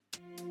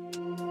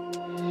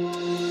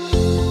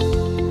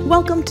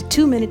Welcome to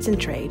 2 Minutes in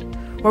Trade,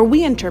 where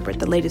we interpret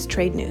the latest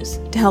trade news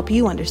to help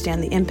you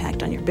understand the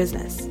impact on your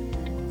business.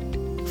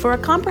 For a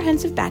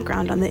comprehensive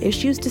background on the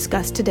issues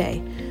discussed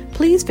today,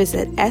 please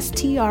visit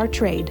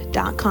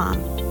strtrade.com.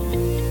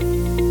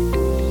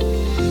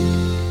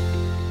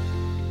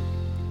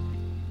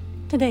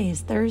 Today is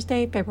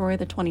Thursday, February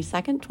the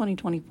 22nd,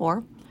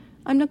 2024.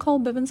 I'm Nicole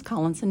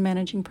Bivens-Collinson,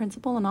 Managing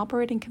Principal and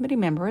Operating Committee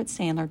Member at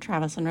Sandler,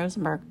 Travis &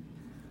 Rosenberg.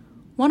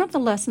 One of the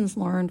lessons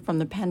learned from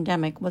the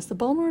pandemic was the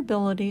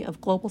vulnerability of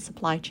global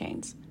supply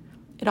chains.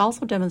 It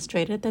also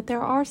demonstrated that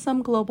there are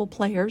some global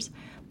players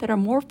that are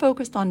more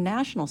focused on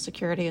national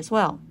security as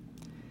well.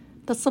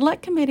 The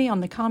Select Committee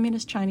on the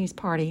Communist Chinese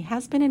Party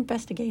has been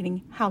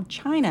investigating how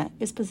China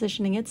is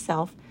positioning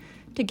itself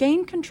to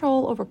gain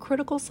control over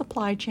critical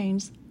supply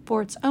chains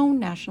for its own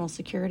national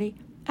security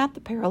at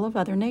the peril of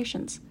other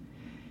nations.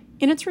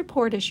 In its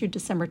report issued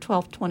December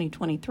 12,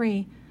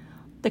 2023,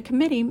 the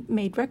committee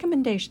made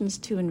recommendations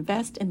to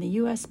invest in the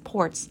U.S.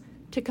 ports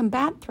to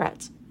combat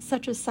threats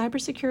such as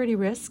cybersecurity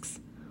risks,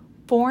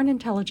 foreign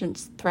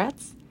intelligence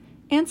threats,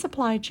 and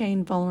supply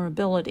chain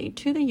vulnerability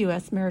to the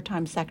U.S.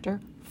 maritime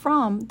sector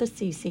from the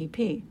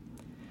CCP.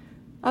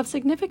 Of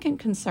significant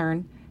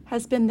concern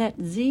has been that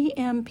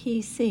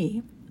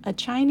ZMPC, a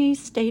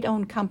Chinese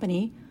state-owned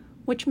company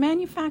which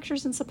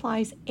manufactures and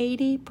supplies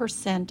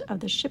 80% of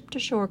the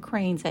ship-to-shore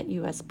cranes at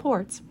U.S.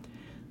 ports,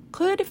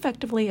 could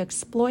effectively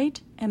exploit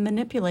and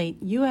manipulate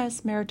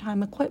U.S.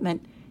 maritime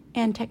equipment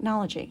and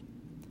technology.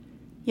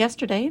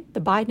 Yesterday,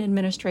 the Biden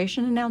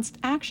administration announced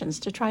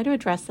actions to try to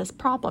address this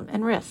problem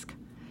and risk.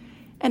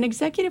 An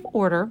executive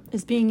order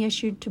is being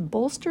issued to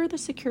bolster the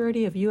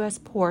security of U.S.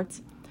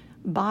 ports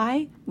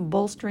by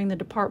bolstering the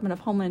Department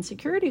of Homeland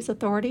Security's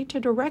authority to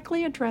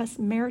directly address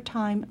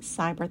maritime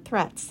cyber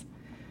threats.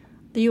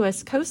 The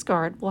U.S. Coast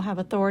Guard will have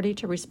authority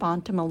to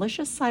respond to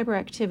malicious cyber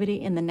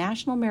activity in the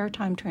National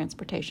Maritime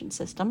Transportation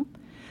System.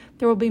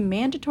 There will be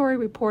mandatory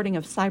reporting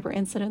of cyber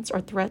incidents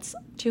or threats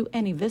to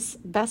any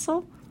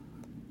vessel,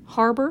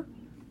 harbor,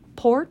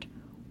 port,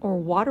 or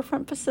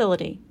waterfront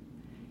facility.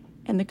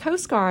 And the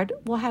Coast Guard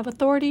will have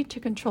authority to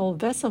control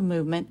vessel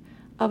movement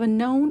of a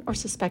known or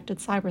suspected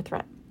cyber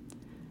threat.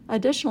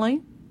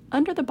 Additionally,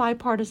 under the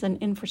bipartisan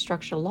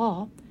infrastructure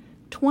law,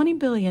 $20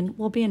 billion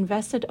will be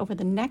invested over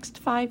the next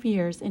 5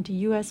 years into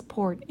U.S.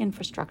 port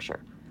infrastructure.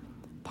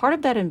 Part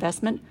of that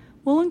investment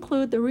will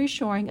include the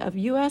reshoring of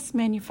U.S.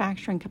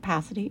 manufacturing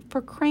capacity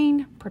for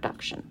crane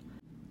production.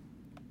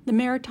 The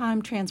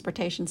maritime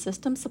transportation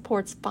system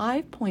supports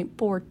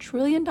 $5.4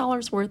 trillion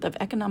worth of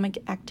economic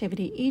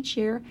activity each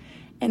year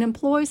and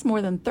employs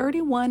more than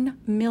 31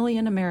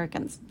 million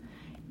Americans.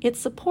 It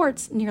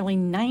supports nearly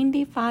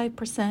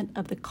 95%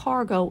 of the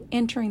cargo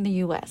entering the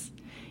U.S.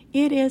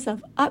 It is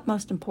of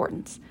utmost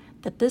importance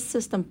that this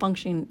system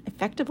function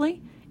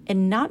effectively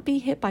and not be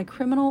hit by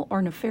criminal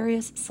or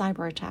nefarious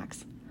cyber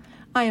attacks.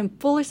 I am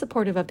fully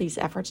supportive of these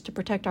efforts to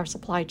protect our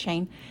supply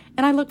chain,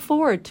 and I look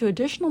forward to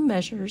additional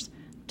measures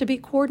to be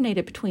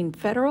coordinated between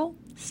federal,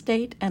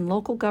 state, and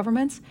local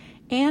governments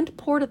and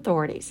port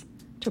authorities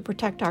to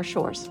protect our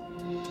shores.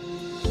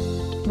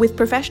 With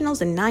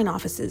professionals in 9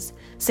 offices,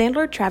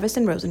 Sandler, Travis &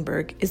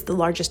 Rosenberg is the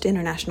largest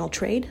international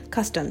trade,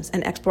 customs,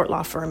 and export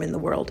law firm in the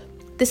world.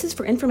 This is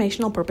for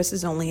informational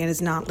purposes only and is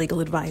not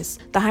legal advice.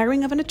 The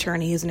hiring of an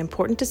attorney is an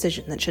important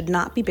decision that should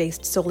not be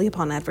based solely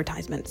upon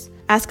advertisements.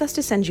 Ask us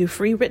to send you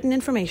free written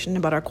information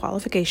about our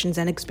qualifications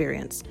and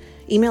experience.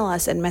 Email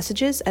us at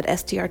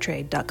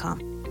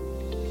messages@strtrade.com.